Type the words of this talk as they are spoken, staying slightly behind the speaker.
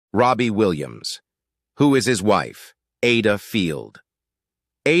Robbie Williams. Who is his wife? Ayda Field.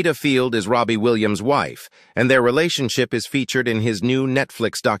 Ayda Field is Robbie Williams' wife, and their relationship is featured in his new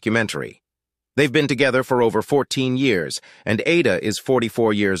Netflix documentary. They've been together for over 14 years, and Ayda is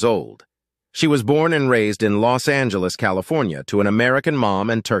 44 years old. She was born and raised in Los Angeles, California, to an American mom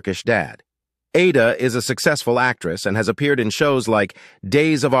and Turkish dad. Ayda is a successful actress and has appeared in shows like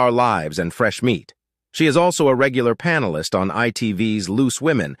Days of Our Lives and Fresh Meat. She is also a regular panelist on ITV's Loose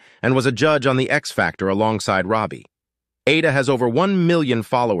Women and was a judge on The X Factor alongside Robbie. Ayda has over 1 million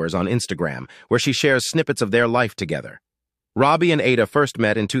followers on Instagram, where she shares snippets of their life together. Robbie and Ayda first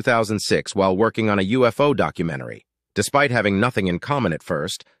met in 2006 while working on a UFO documentary. Despite having nothing in common at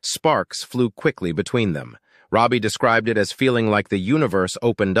first, sparks flew quickly between them. Robbie described it as feeling like the universe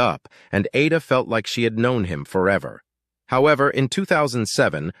opened up, and Ayda felt like she had known him forever. However, in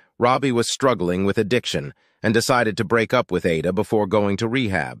 2007, Robbie was struggling with addiction and decided to break up with Ayda before going to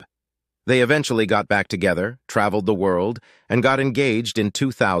rehab. They eventually got back together, traveled the world, and got engaged in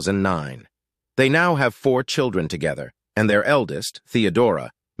 2009. They now have 4 children together, and their eldest,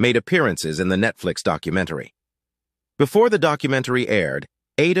 Theodora, made appearances in the Netflix documentary. Before the documentary aired,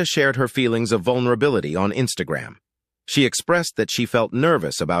 Ayda shared her feelings of vulnerability on Instagram. She expressed that she felt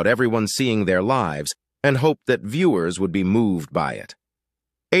nervous about everyone seeing their lives and hoped that viewers would be moved by it.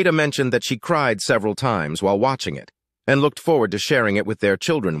 Ayda mentioned that she cried several times while watching it and looked forward to sharing it with their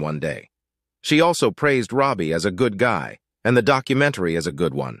children one day. She also praised Robbie as a good guy and the documentary as a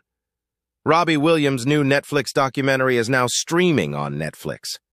good one. Robbie Williams' new Netflix documentary is now streaming on Netflix.